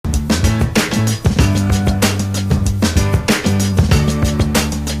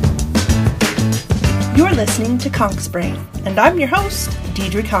listening to Conk's Brain, and I'm your host,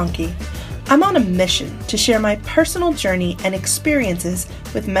 Deidre Conkey. I'm on a mission to share my personal journey and experiences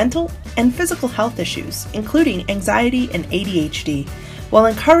with mental and physical health issues, including anxiety and ADHD, while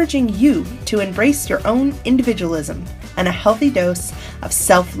encouraging you to embrace your own individualism and a healthy dose of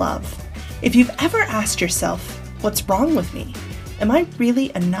self-love. If you've ever asked yourself, what's wrong with me? Am I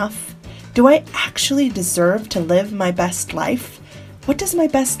really enough? Do I actually deserve to live my best life? What does my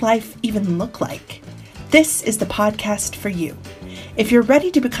best life even look like? This is the podcast for you. If you're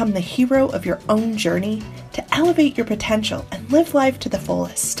ready to become the hero of your own journey, to elevate your potential and live life to the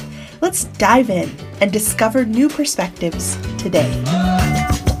fullest, let's dive in and discover new perspectives today.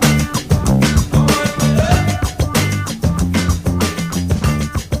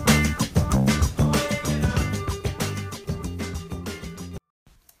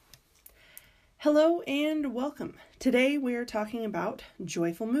 Hello and welcome. Today we are talking about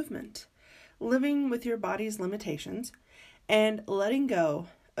joyful movement, living with your body's limitations, and letting go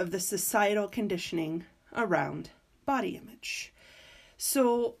of the societal conditioning around body image.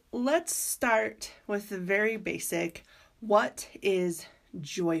 So let's start with the very basic. What is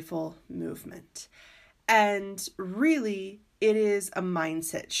joyful movement? And really, it is a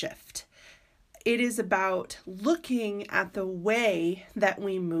mindset shift. It is about looking at the way that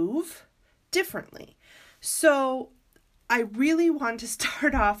we move differently. So I really want to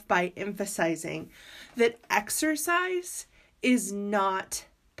start off by emphasizing that exercise is not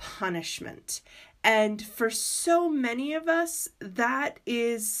punishment. And for so many of us, that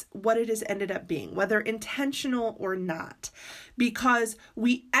is what it has ended up being, whether intentional or not, because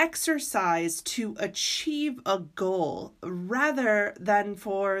we exercise to achieve a goal rather than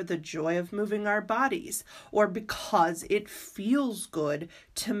for the joy of moving our bodies or because it feels good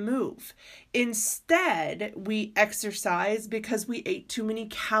to move. Instead, we exercise because we ate too many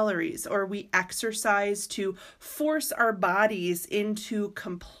calories, or we exercise to force our bodies into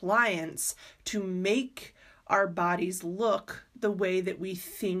compliance to make our bodies look the way that we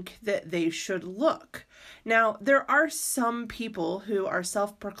think that they should look. Now, there are some people who are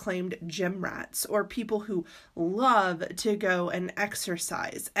self-proclaimed gym rats, or people who love to go and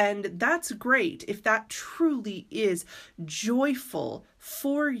exercise, and that's great if that truly is joyful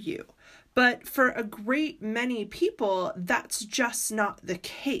for you. But for a great many people, that's just not the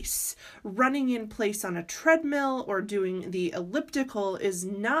case. Running in place on a treadmill or doing the elliptical is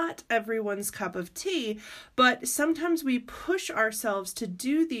not everyone's cup of tea, but sometimes we push ourselves to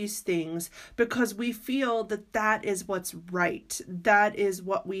do these things because we feel that that is what's right. That is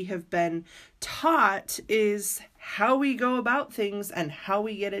what we have been taught is how we go about things and how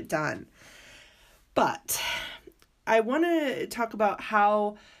we get it done. But I want to talk about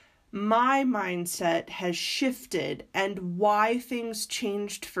how my mindset has shifted and why things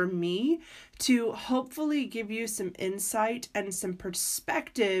changed for me to hopefully give you some insight and some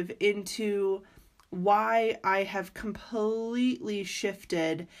perspective into why I have completely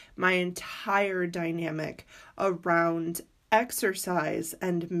shifted my entire dynamic around exercise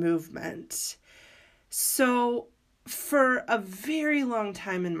and movement. So for a very long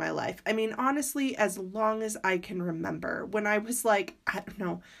time in my life, I mean, honestly, as long as I can remember, when I was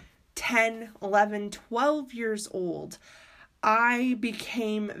 10, 11, 12 years old, I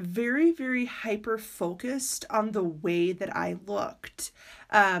became very, very hyper-focused on the way that I looked.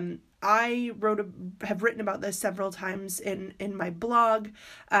 I have written about this several times in my blog.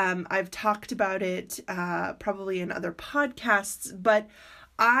 I've talked about it probably in other podcasts, but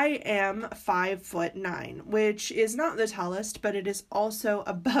I am 5'9", which is not the tallest, but it is also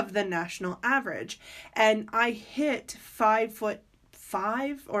above the national average. And I hit 5'5"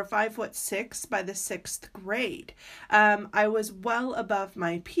 or 5'6" by the 6th grade. I was well above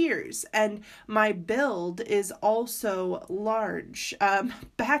my peers, and my build is also large.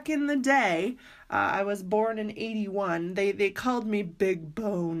 Back in the day, I was born in 81. They called me big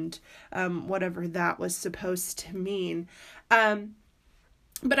boned, whatever that was supposed to mean.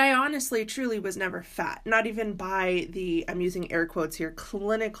 But I honestly, truly was never fat, not even by the, I'm using air quotes here,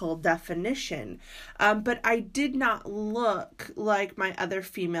 clinical definition. But I did not look like my other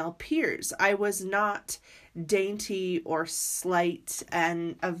female peers. I was not dainty or slight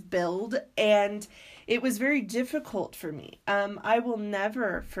and of build, and it was very difficult for me. I will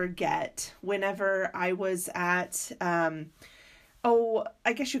never forget whenever I was at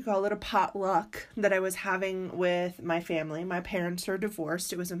I guess you could call it a potluck that I was having with my family. My parents are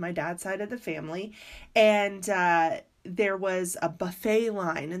divorced. It was on my dad's side of the family. And there was a buffet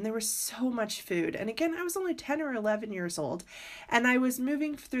line and there was so much food. And again, I was only 10 or 11 years old, and I was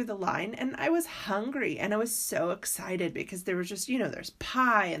moving through the line and I was hungry and I was so excited because there was just, there's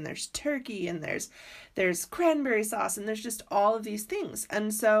pie and there's turkey and there's cranberry sauce and there's just all of these things.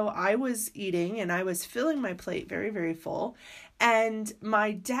 And so I was eating and I was filling my plate very, very full. And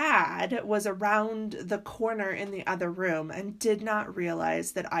my dad was around the corner in the other room and did not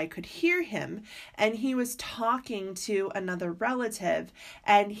realize that I could hear him. And he was talking to another relative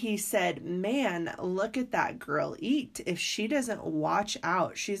and he said, "Man, look at that girl eat. If she doesn't watch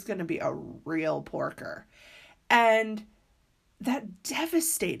out, she's going to be a real porker." And that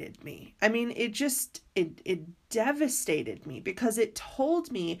devastated me. I mean, it devastated me because it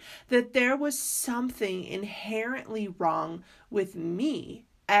told me that there was something inherently wrong with me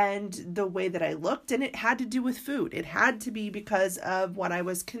and the way that I looked, and it had to do with food. It had to be because of what I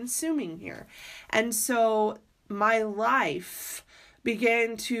was consuming here. And so my life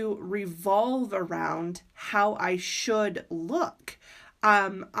began to revolve around how I should look.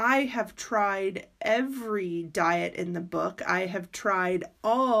 I have tried every diet in the book. I have tried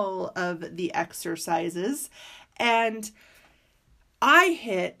all of the exercises, and I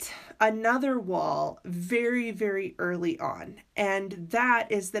hit another wall very, very early on. And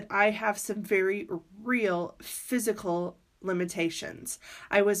that is that I have some very real physical limitations.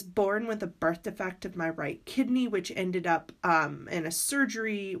 I was born with a birth defect of my right kidney, which ended up in a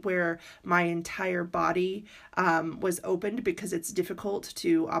surgery where my entire body was opened because it's difficult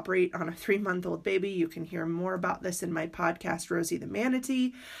to operate on a 3-month-old baby. You can hear more about this in my podcast, Rosie the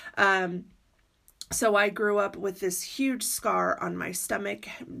Manatee. So I grew up with this huge scar on my stomach,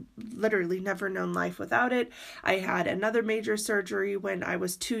 literally never known life without it. I had another major surgery when I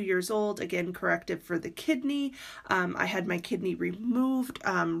was 2 years old, again, corrective for the kidney. I had my kidney removed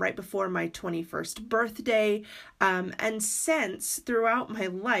right before my 21st birthday. And since, throughout my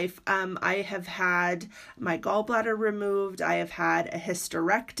life, I have had my gallbladder removed, I have had a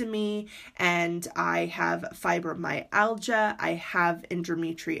hysterectomy, and I have fibromyalgia, I have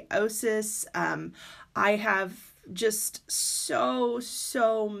endometriosis, I have just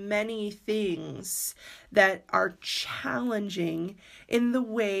so many things that are challenging in the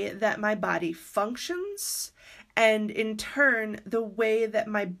way that my body functions, and in turn, the way that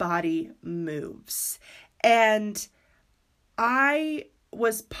my body moves. And I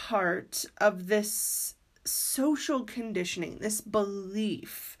was part of this social conditioning, this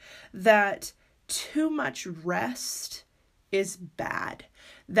belief that too much rest is bad,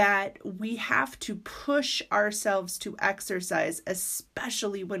 that we have to push ourselves to exercise,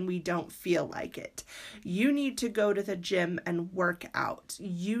 especially when we don't feel like it. You need to go to the gym and work out.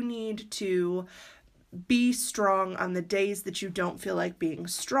 You need to be strong on the days that you don't feel like being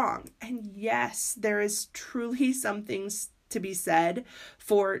strong. And yes, there is truly something to be said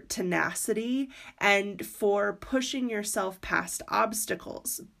for tenacity and for pushing yourself past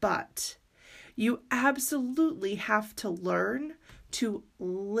obstacles, but you absolutely have to learn to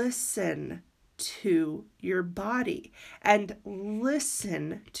listen to your body and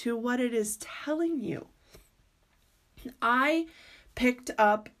listen to what it is telling you. I picked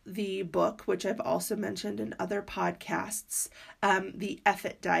up the book, which I've also mentioned in other podcasts, The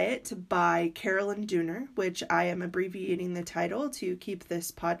Effort Diet by Carolyn Dooner, which I am abbreviating the title to keep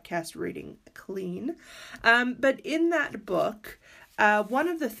this podcast rating clean. But in that book, one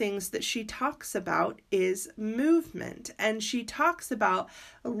of the things that she talks about is movement, and she talks about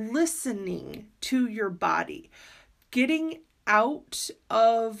listening to your body, getting out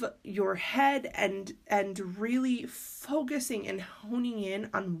of your head and really focusing and honing in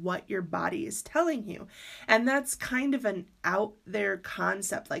on what your body is telling you. And that's kind of an out there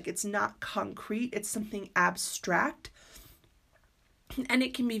concept, like it's not concrete, it's something abstract. And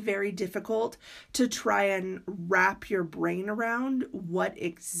it can be very difficult to try and wrap your brain around what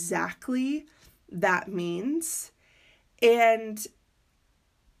exactly that means. And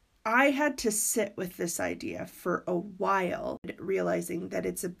I had to sit with this idea for a while, realizing that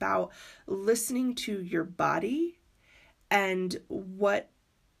it's about listening to your body and what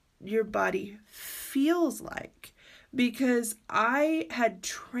your body feels like. Because I had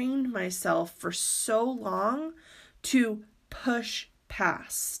trained myself for so long to push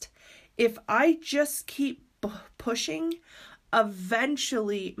past. If I just keep pushing,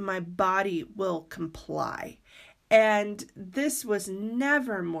 eventually my body will comply. And this was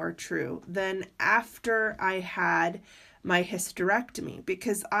never more true than after I had my hysterectomy,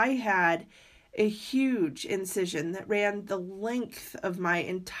 because I had a huge incision that ran the length of my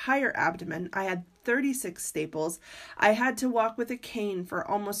entire abdomen. I had 36 staples. I had to walk with a cane for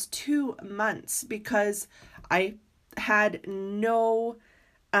almost 2 months because I had no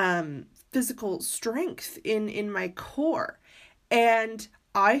physical strength in my core. And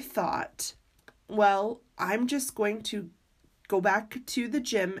I thought, well, I'm just going to go back to the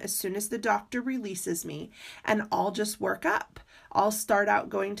gym as soon as the doctor releases me, and I'll just work up. I'll start out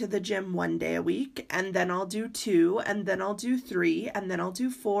going to the gym 1 day a week, and then I'll do 2, and then I'll do 3, and then I'll do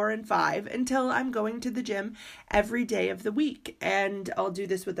 4 and 5 until I'm going to the gym every day of the week. And I'll do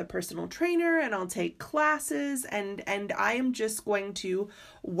this with a personal trainer, and I'll take classes, and I am just going to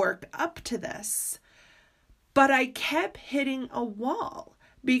work up to this. But I kept hitting a wall,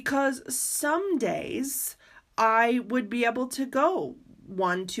 because some days I would be able to go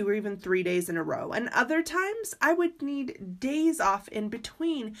 1, 2, or even 3 days in a row. And other times I would need days off in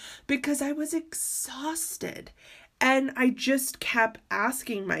between because I was exhausted. And I just kept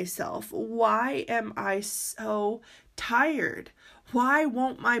asking myself, why am I so tired? Why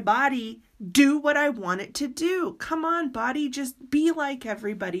won't my body do what I want it to do? Come on, body, just be like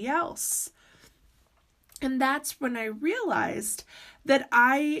everybody else. And that's when I realized that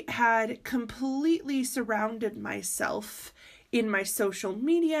I had completely surrounded myself in my social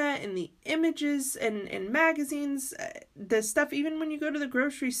media, in the images and in magazines, the stuff, even when you go to the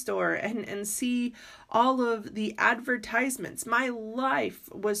grocery store and see all of the advertisements. My life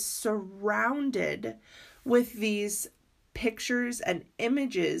was surrounded with these pictures and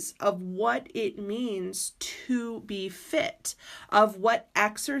images of what it means to be fit, of what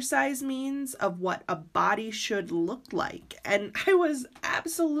exercise means, of what a body should look like. And I was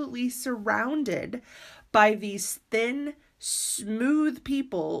absolutely surrounded by these thin, smooth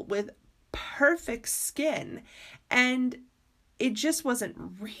people with perfect skin, and it just wasn't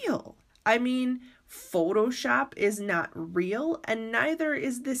real. I mean, Photoshop is not real, and neither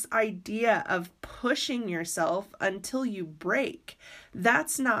is this idea of pushing yourself until you break.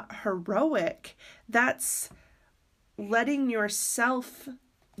 That's not heroic. That's letting yourself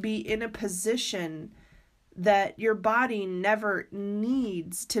be in a position that your body never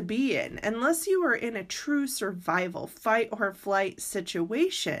needs to be in. Unless you are in a true survival, fight or flight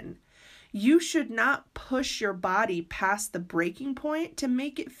situation, you should not push your body past the breaking point to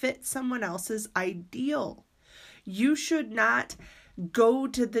make it fit someone else's ideal. You should not go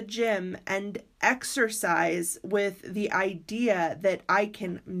to the gym and exercise with the idea that I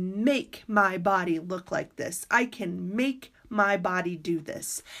can make my body look like this. I can make my body do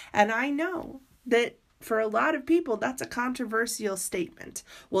this. And I know that for a lot of people, that's a controversial statement.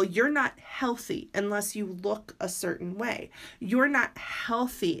 Well, you're not healthy unless you look a certain way. You're not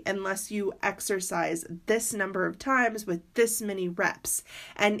healthy unless you exercise this number of times with this many reps.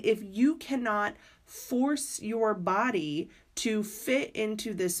 And if you cannot force your body to fit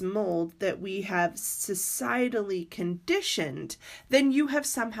into this mold that we have societally conditioned, then you have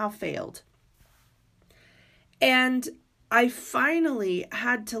somehow failed. And I finally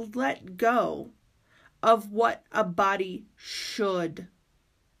had to let go of what a body should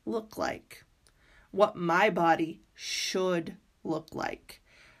look like, what my body should look like.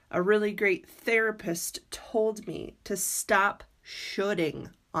 A really great therapist told me to stop shoulding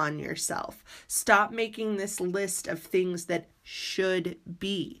on yourself. Stop making this list of things that should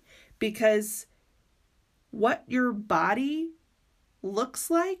be, because what your body looks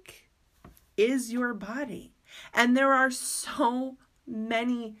like is your body. And there are so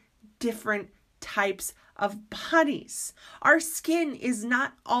many different types of bodies. Our skin is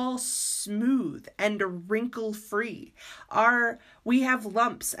not all smooth and wrinkle-free. We have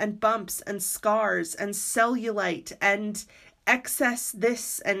lumps and bumps and scars and cellulite and excess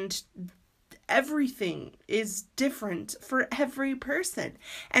this, and everything is different for every person.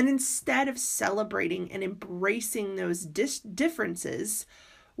 And instead of celebrating and embracing those differences,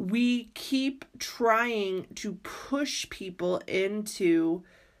 we keep trying to push people into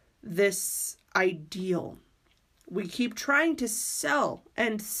this ideal. We keep trying to sell,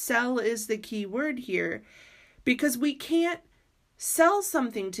 and sell is the key word here, because we can't sell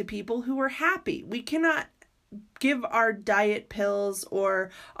something to people who are happy. We cannot give our diet pills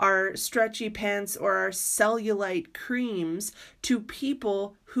or our stretchy pants or our cellulite creams to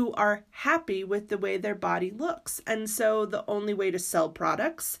people who are happy with the way their body looks. And so the only way to sell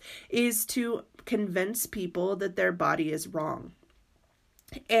products is to convince people that their body is wrong.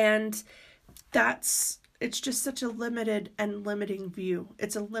 And it's just such a limited and limiting view.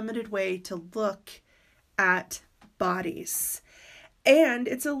 It's a limited way to look at bodies. And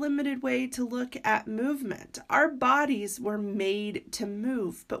it's a limited way to look at movement. Our bodies were made to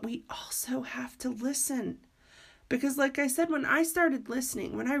move, but we also have to listen. Because like I said, when I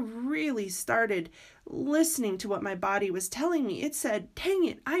really started listening to what my body was telling me, it said, dang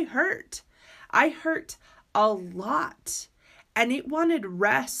it, I hurt. I hurt a lot, and it wanted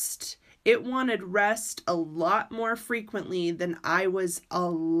rest. It wanted rest a lot more frequently than I was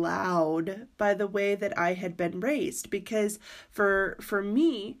allowed by the way that I had been raised. Because for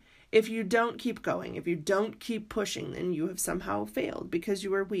me, if you don't keep going, if you don't keep pushing, then you have somehow failed because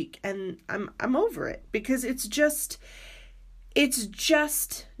you are weak. And I'm over it, because it's just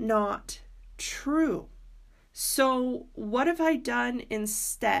not true. So what have I done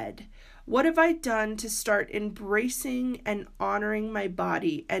instead? What have I done to start embracing and honoring my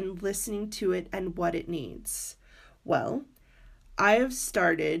body and listening to it and what it needs? Well, I have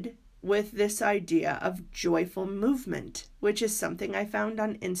started with this idea of joyful movement, which is something I found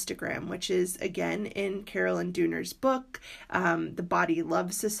on Instagram, which is, again, in Carolyn Dooner's book. The Body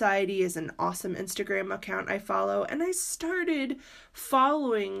Love Society is an awesome Instagram account I follow. And I started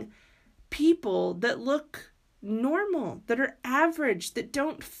following people that look normal, that are average, that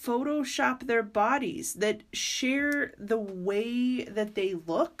don't Photoshop their bodies, that share the way that they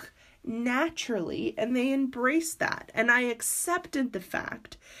look naturally, and they embrace that. And I accepted the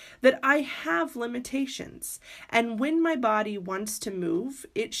fact that I have limitations. And when my body wants to move,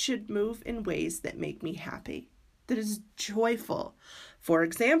 it should move in ways that make me happy, that is joyful. For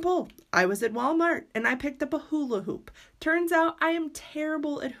example, I was at Walmart and I picked up a hula hoop. Turns out I am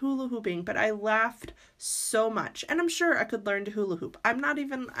terrible at hula hooping, but I laughed so much. And I'm sure I could learn to hula hoop. I'm not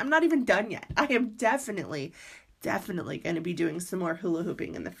even done yet. I am definitely going to be doing some more hula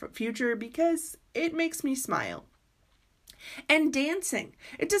hooping in the future because it makes me smile. And dancing.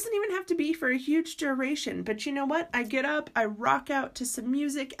 It doesn't even have to be for a huge duration, but you know what? I get up, I rock out to some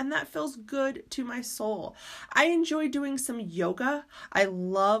music, and that feels good to my soul. I enjoy doing some yoga. I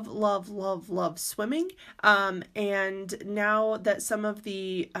love swimming. And now that some of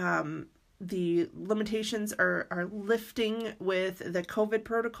the limitations are lifting with the COVID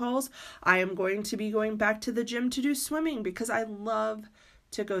protocols, I am going to be going back to the gym to do swimming because I love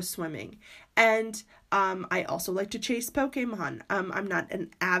to go swimming. And I also like to chase Pokemon. I'm not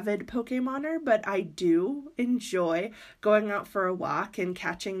an avid Pokemoner, but I do enjoy going out for a walk and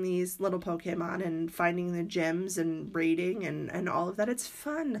catching these little Pokemon and finding the gyms and raiding and all of that. It's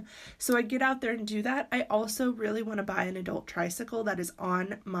fun. So I get out there and do that. I also really want to buy an adult tricycle. That is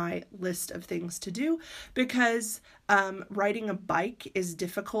on my list of things to do because riding a bike is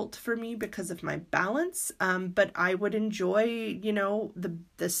difficult for me because of my balance. But I would enjoy,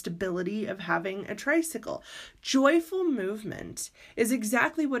 the stability of having a tricycle. Joyful movement is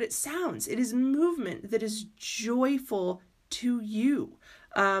exactly what it sounds. It is movement that is joyful to you.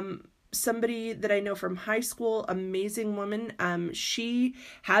 Somebody that I know from high school, amazing woman, she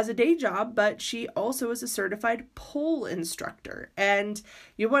has a day job, but she also is a certified pole instructor. And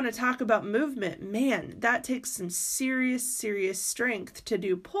you want to talk about movement, man, that takes some serious strength to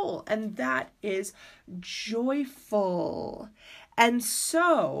do pole. And that is joyful. And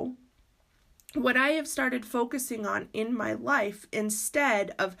so what I have started focusing on in my life,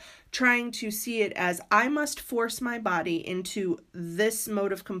 instead of trying to see it as I must force my body into this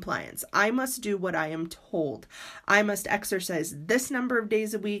mode of compliance, I must do what I am told, I must exercise this number of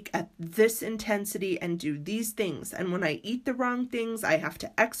days a week at this intensity and do these things, and when I eat the wrong things, I have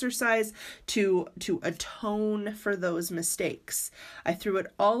to exercise to atone for those mistakes. I threw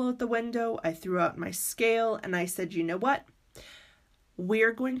it all out the window. I threw out my scale and I said, you know what?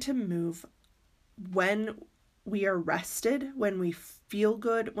 We're going to move when we are rested, when we feel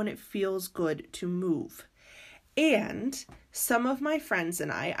good, when it feels good to move. And some of my friends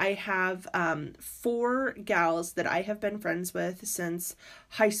and I have 4 gals that I have been friends with since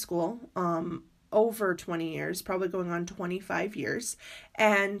high school, over 20 years, probably going on 25 years.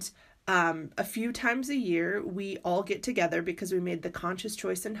 And a few times a year, we all get together because we made the conscious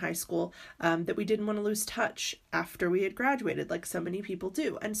choice in high school that we didn't want to lose touch after we had graduated, like so many people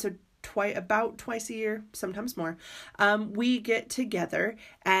do. And so about twice a year, sometimes more, we get together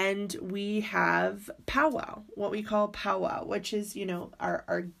and we have powwow, what we call powwow, which is,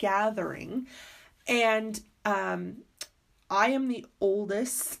 our gathering. And I am the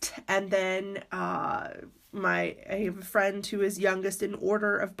oldest, and then I have a friend who is youngest in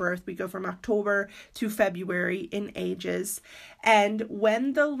order of birth. We go from October to February in ages. And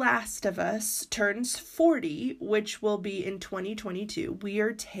when the last of us turns 40, which will be in 2022, we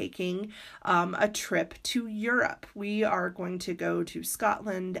are taking a trip to Europe. We are going to go to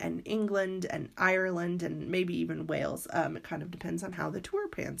Scotland and England and Ireland and maybe even Wales. It kind of depends on how the tour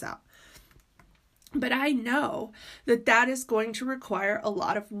pans out. But I know that that is going to require a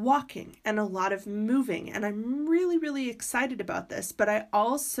lot of walking and a lot of moving. And I'm really, really excited about this. But I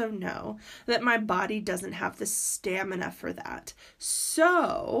also know that my body doesn't have the stamina for that.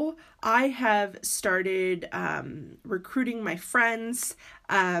 So I have started recruiting my friends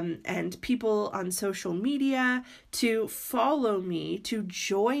and people on social media to follow me, to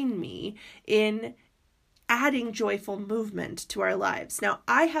join me in adding joyful movement to our lives. Now,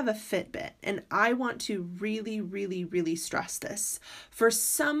 I have a Fitbit, and I want to really, really, really stress this. For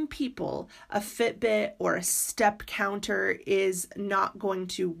some people, a Fitbit or a step counter is not going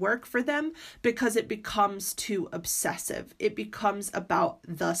to work for them because it becomes too obsessive. It becomes about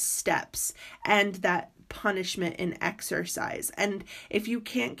the steps and that punishment in exercise. And if you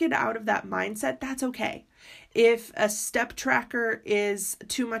can't get out of that mindset, that's okay. If a step tracker is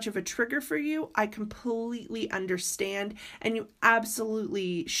too much of a trigger for you, I completely understand, and you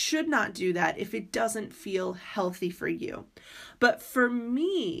absolutely should not do that if it doesn't feel healthy for you. But for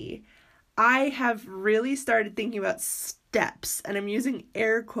me, I have really started thinking about steps, and I'm using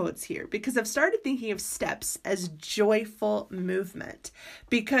air quotes here because I've started thinking of steps as joyful movement.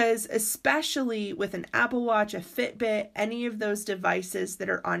 Because especially with an Apple Watch, a Fitbit, any of those devices that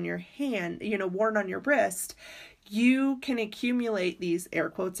are on your hand, worn on your wrist, you can accumulate these, air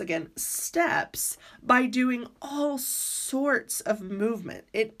quotes again, steps by doing all sorts of movement.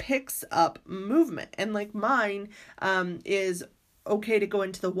 It picks up movement. And like mine is okay to go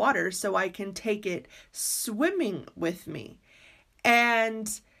into the water so I can take it swimming with me. And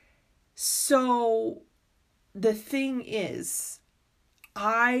so the thing is,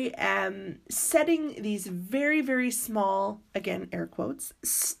 I am setting these very, very small, again, air quotes,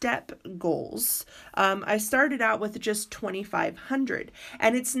 step goals. I started out with just 2,500,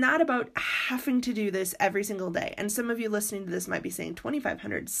 and it's not about having to do this every single day. And some of you listening to this might be saying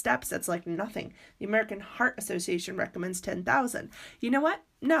 2,500 steps, that's like nothing. The American Heart Association recommends 10,000. You know what?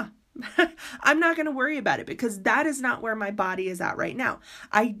 No. I'm not going to worry about it because that is not where my body is at right now.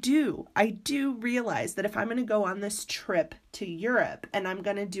 I do realize that if I'm going to go on this trip to Europe and I'm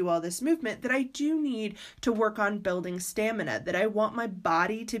going to do all this movement, that I do need to work on building stamina, that I want my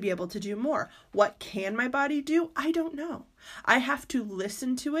body to be able to do more. What can my body do? I don't know. I have to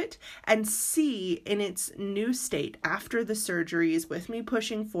listen to it and see in its new state after the surgeries with me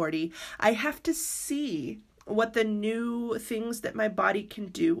pushing 40. I have to see what the new things that my body can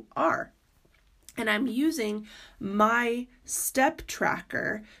do are. And I'm using my step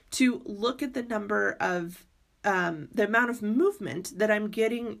tracker to look at the number of the amount of movement that I'm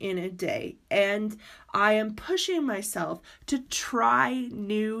getting in a day. And I am pushing myself to try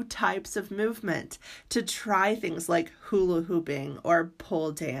new types of movement, to try things like hula hooping or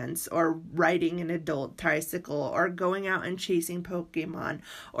pole dance or riding an adult tricycle or going out and chasing Pokemon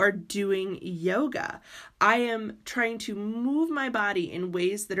or doing yoga. I am trying to move my body in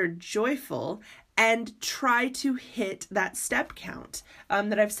ways that are joyful and try to hit that step count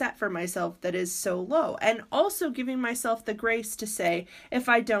that I've set for myself that is so low. And also giving myself the grace to say, if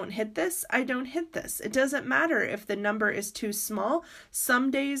I don't hit this, I don't hit this. It doesn't matter if the number is too small. Some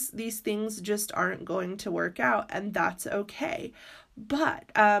days these things just aren't going to work out, and that's okay.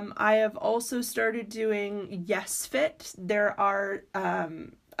 But I have also started doing YesFit. There are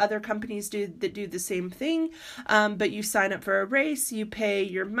other companies that do the same thing, but you sign up for a race, you pay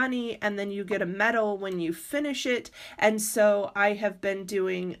your money, and then you get a medal when you finish it. And so I have been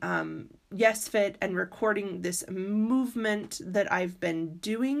doing YesFit and recording this movement that I've been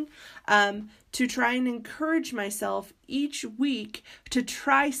doing to try and encourage myself each week to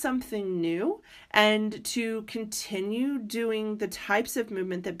try something new and to continue doing the types of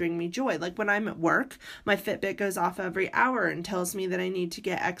movement that bring me joy. Like when I'm at work, my Fitbit goes off every hour and tells me that I need to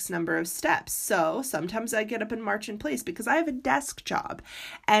get X number of steps. So sometimes I get up and march in place because I have a desk job,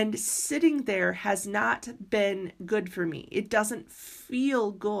 and sitting there has not been good for me. It doesn't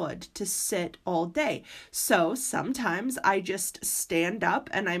feel good to sit all day. So sometimes I just stand up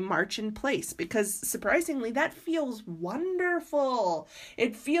and I march in place because surprisingly that feels wonderful.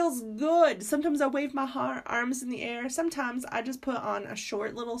 It feels good. Sometimes I wave my arms in the air. Sometimes I just put on a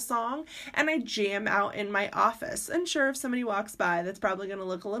short little song and I jam out in my office. And sure, if somebody walks by, that's probably going to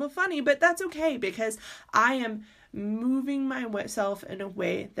look a little funny, but that's okay because I am moving myself in a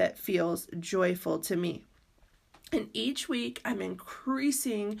way that feels joyful to me. And each week I'm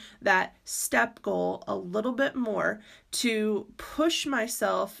increasing that step goal a little bit more to push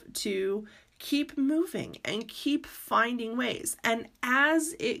myself to keep moving and keep finding ways. And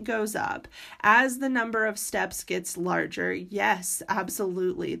as it goes up, as the number of steps gets larger, yes,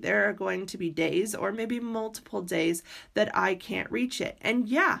 absolutely, there are going to be days or maybe multiple days that I can't reach it. And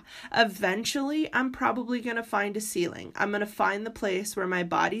yeah, eventually I'm probably going to find a ceiling. I'm going to find the place where my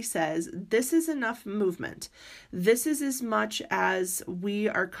body says, this is enough movement. This is as much as we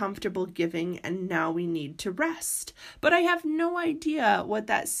are comfortable giving, and now we need to rest. But I have no idea what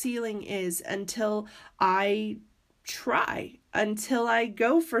that ceiling is until I try, until I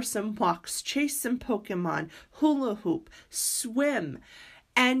go for some walks, chase some Pokemon, hula hoop, swim.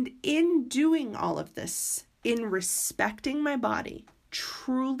 And in doing all of this, in respecting my body,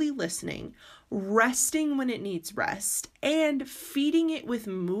 truly listening, resting when it needs rest, and feeding it with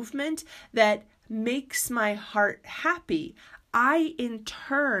movement that makes my heart happy, I in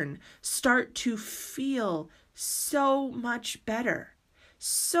turn start to feel so much better.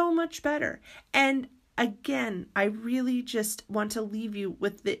 So much better. And again, I really just want to leave you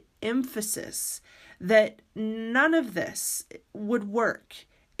with the emphasis that none of this would work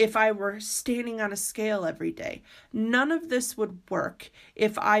if I were standing on a scale every day. None of this would work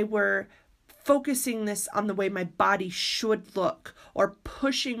if I were focusing this on the way my body should look or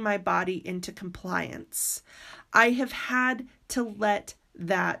pushing my body into compliance. I have had to let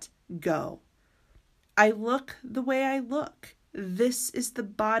that go. I look the way I look. This is the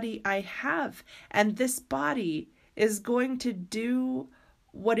body I have, and this body is going to do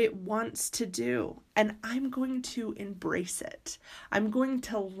what it wants to do, and I'm going to embrace it. I'm going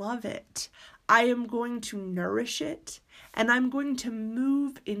to love it. I am going to nourish it, and I'm going to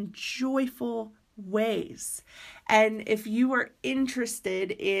move in joyful ways. And if you are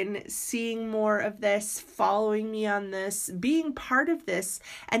interested in seeing more of this, following me on this, being part of this,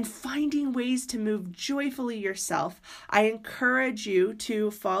 and finding ways to move joyfully yourself, I encourage you to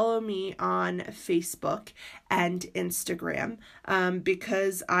follow me on Facebook and Instagram,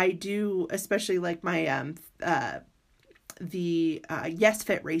 because I do, especially like my Yes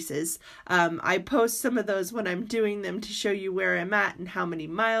Fit races. I post some of those when I'm doing them to show you where I'm at and how many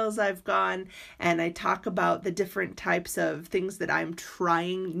miles I've gone. And I talk about the different types of things that I'm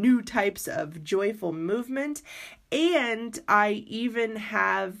trying, new types of joyful movement. And I even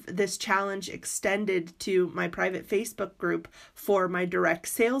have this challenge extended to my private Facebook group for my direct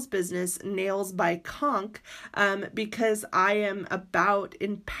sales business, Nails by Conk, because I am about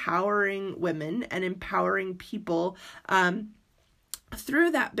empowering women and empowering people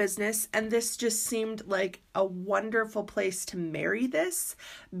through that business. And this just seemed like a wonderful place to marry this,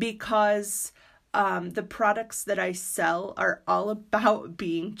 because the products that I sell are all about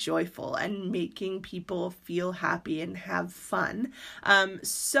being joyful and making people feel happy and have fun.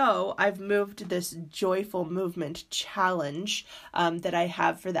 So I've moved this joyful movement challenge that I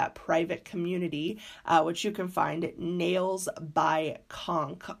have for that private community, which you can find at Nails by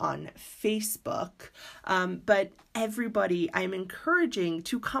Conk on Facebook. But everybody, I'm encouraging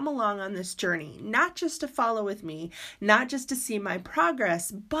to come along on this journey, not just to follow with me, not just to see my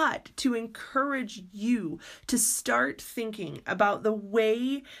progress, but to encourage you to start thinking about the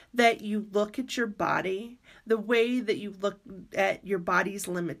way that you look at your body, the way that you look at your body's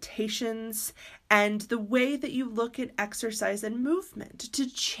limitations, and the way that you look at exercise and movement,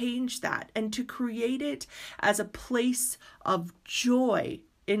 to change that and to create it as a place of joy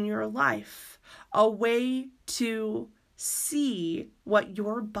in your life, a way to see what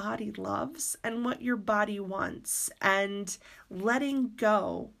your body loves and what your body wants, and letting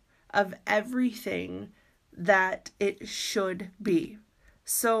go of everything that it should be.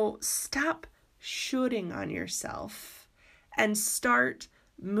 So stop shoulding on yourself and start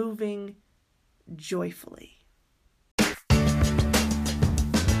moving joyfully.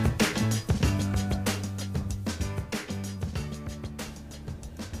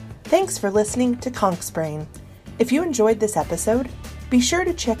 Thanks for listening to Conk's Brain. If you enjoyed this episode, be sure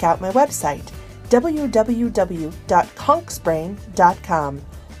to check out my website, www.conksbrain.com,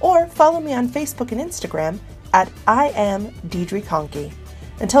 or follow me on Facebook and Instagram at I am Deidre Conkey.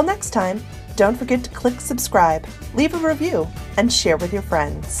 Until next time, don't forget to click subscribe, leave a review, and share with your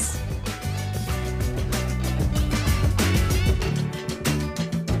friends.